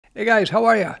Hey guys, how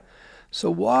are ya?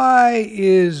 So why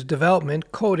is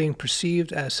development coding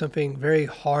perceived as something very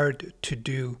hard to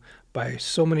do by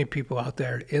so many people out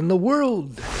there in the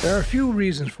world? There are a few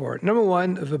reasons for it. Number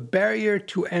one, the barrier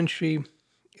to entry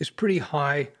is pretty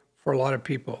high for a lot of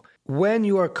people. When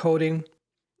you are coding,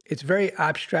 it's very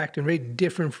abstract and very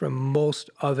different from most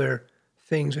other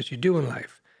things that you do in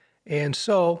life. And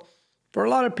so for a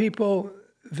lot of people,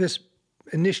 this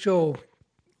initial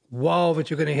wall that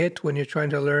you're going to hit when you're trying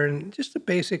to learn just the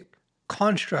basic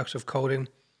constructs of coding,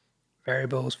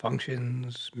 variables,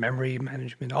 functions, memory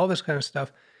management, all this kind of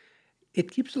stuff,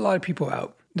 it keeps a lot of people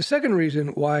out. The second reason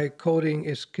why coding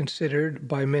is considered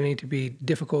by many to be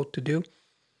difficult to do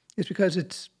is because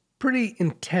it's pretty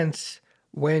intense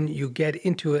when you get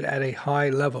into it at a high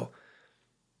level.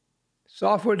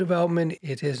 Software development,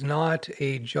 it is not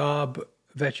a job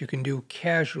that you can do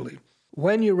casually.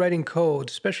 When you're writing code,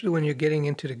 especially when you're getting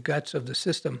into the guts of the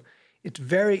system, it's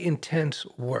very intense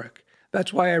work.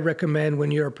 That's why I recommend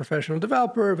when you're a professional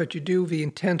developer that you do the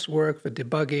intense work, the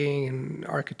debugging and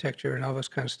architecture and all this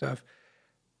kind of stuff.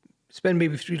 Spend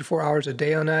maybe 3 to 4 hours a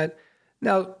day on that.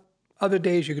 Now, other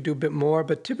days you could do a bit more,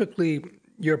 but typically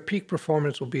your peak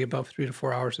performance will be about 3 to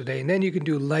 4 hours a day. And then you can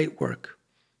do light work,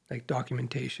 like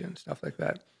documentation, stuff like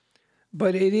that.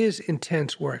 But it is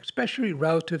intense work, especially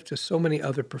relative to so many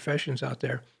other professions out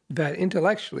there that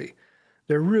intellectually,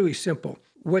 they're really simple.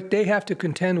 What they have to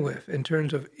contend with in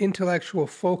terms of intellectual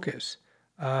focus,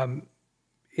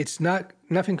 it's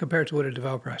nothing compared to what a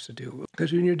developer has to do.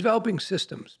 Because when you're developing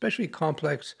systems, especially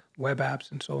complex web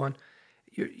apps and so on,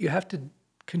 you have to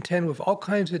contend with all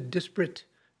kinds of disparate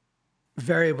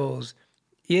variables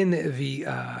in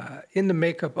the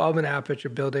makeup of an app that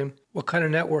you're building. What kind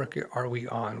of network are we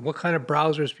on? What kind of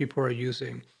browsers people are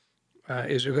using?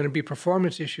 Is there going to be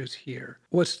performance issues here?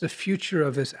 What's the future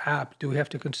of this app? Do we have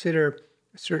to consider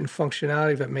certain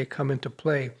functionality that may come into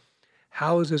play?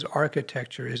 How is this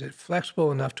architecture? Is it flexible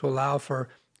enough to allow for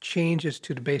changes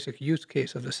to the basic use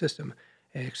case of the system,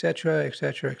 et cetera, et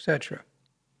cetera, et cetera?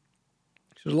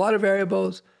 So there's a lot of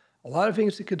variables, a lot of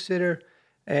things to consider,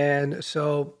 and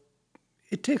so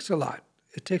it takes a lot.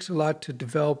 It takes a lot to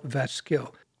develop that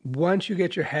skill. Once you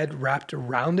get your head wrapped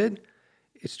around it,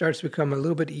 it starts to become a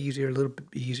little bit easier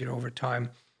over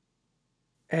time.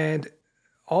 And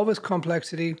all this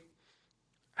complexity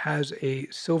has a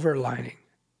silver lining.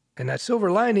 And that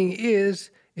silver lining is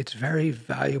it's very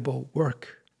valuable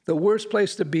work. The worst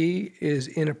place to be is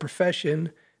in a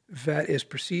profession that is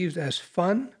perceived as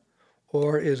fun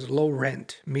or is low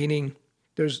rent, meaning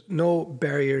there's no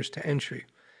barriers to entry.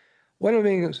 One of the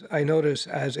things I noticed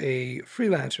as a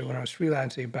freelancer when I was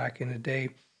freelancing back in the day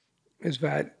is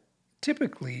that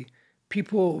typically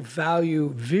people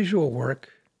value visual work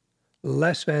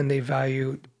less than they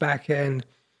value back-end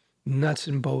nuts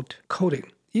and bolt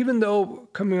coding. Even though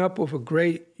coming up with a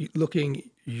great looking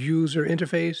user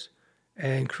interface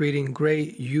and creating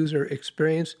great user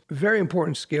experience, very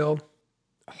important skill,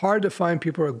 hard to find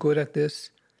people who are good at this,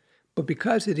 but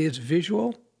because it is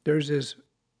visual, there's this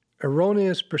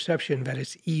erroneous perception that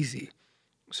it's easy.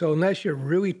 So unless you're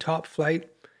really top flight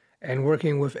and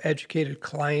working with educated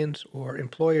clients or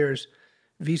employers,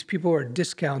 these people are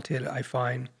discounted, I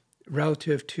find,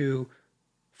 relative to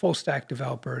full stack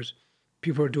developers,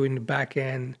 people who are doing the back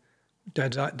end,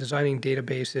 designing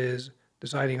databases,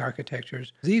 designing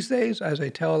architectures. These days, as I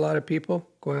tell a lot of people,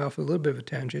 going off a little bit of a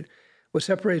tangent, what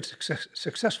separates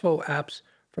successful apps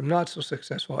from not so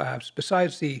successful apps,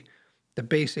 besides the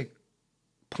basic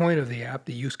point of the app,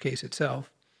 the use case itself.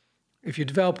 If you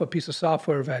develop a piece of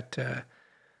software that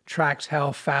tracks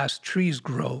how fast trees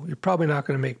grow, you're probably not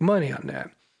going to make money on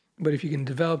that. But if you can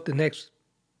develop the next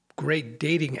great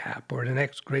dating app or the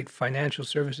next great financial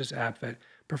services app that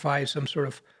provides some sort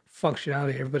of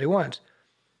functionality everybody wants,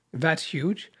 that's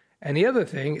huge. And the other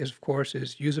thing is, of course,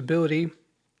 is usability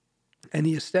and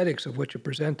the aesthetics of what you're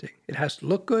presenting. It has to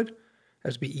look good, it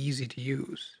has to be easy to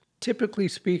use. Typically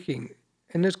speaking,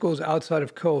 and this goes outside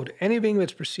of code, anything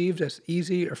that's perceived as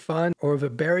easy or fun or the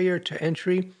barrier to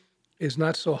entry is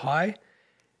not so high,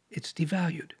 it's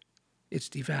devalued. It's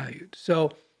devalued.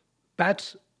 So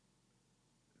that's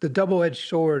the double-edged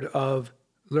sword of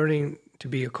learning to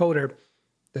be a coder.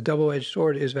 The double-edged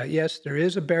sword is that, yes, there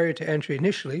is a barrier to entry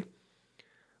initially,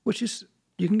 which is,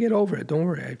 you can get over it, don't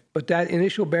worry. But that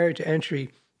initial barrier to entry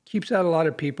keeps out a lot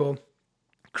of people,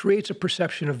 creates a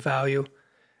perception of value,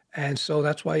 and so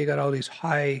that's why you got all these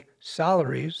high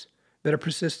salaries that are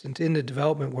persistent in the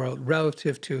development world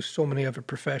relative to so many other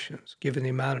professions, given the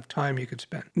amount of time you could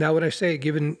spend. Now, when I say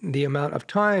given the amount of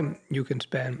time you can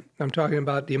spend, I'm talking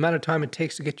about the amount of time it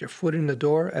takes to get your foot in the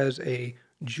door as a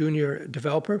junior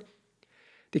developer.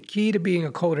 The key to being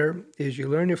a coder is you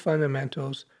learn your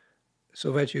fundamentals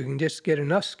so that you can just get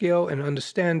enough skill and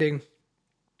understanding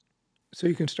so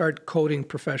you can start coding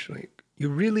professionally. You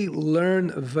really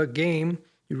learn the game,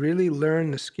 you really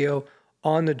learn the skill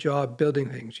on the job building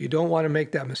things. You don't want to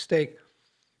make that mistake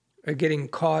of getting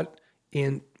caught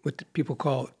in what people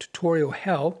call tutorial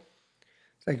hell.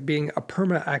 It's like being a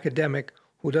perma academic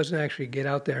who doesn't actually get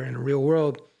out there in the real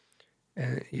world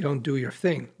and you don't do your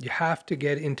thing. You have to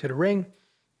get into the ring.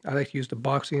 I like to use the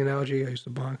boxing analogy. I use the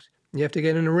box. You have to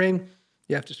get in the ring.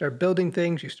 You have to start building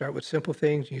things. You start with simple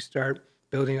things. You start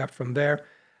building up from there.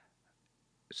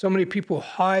 So many people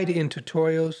hide in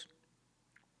tutorials.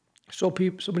 So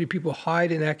many people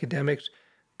hide in academics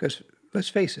because, let's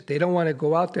face it, they don't want to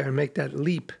go out there and make that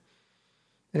leap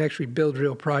and actually build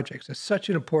real projects. It's such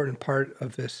an important part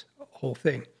of this whole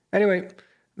thing. Anyway,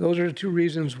 those are the two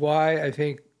reasons why I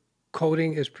think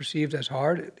coding is perceived as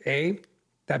hard. A,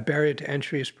 that barrier to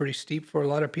entry is pretty steep for a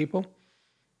lot of people.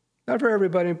 Not for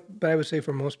everybody, but I would say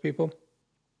for most people.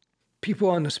 People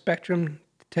on the spectrum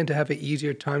tend to have an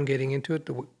easier time getting into it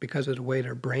because of the way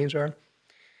their brains are.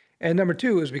 And number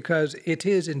two is because it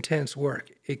is intense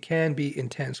work. It can be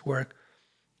intense work.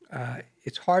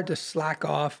 It's hard to slack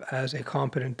off as a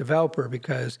competent developer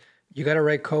because you got to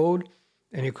write code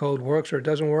and your code works or it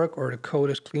doesn't work, or the code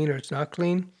is clean or it's not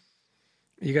clean.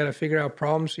 You got to figure out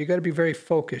problems. You got to be very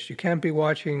focused. You can't be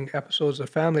watching episodes of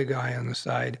Family Guy on the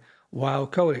side while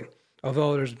coding.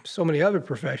 Although there's so many other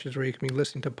professions where you can be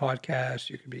listening to podcasts,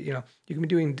 you can be, you can be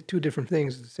doing two different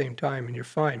things at the same time and you're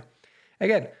fine.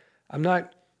 Again, I'm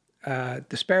not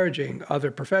disparaging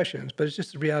other professions, but it's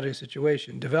just the reality of the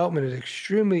situation. Development is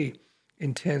extremely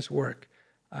intense work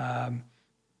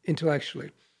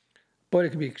intellectually, but it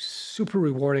can be super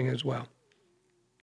rewarding as well.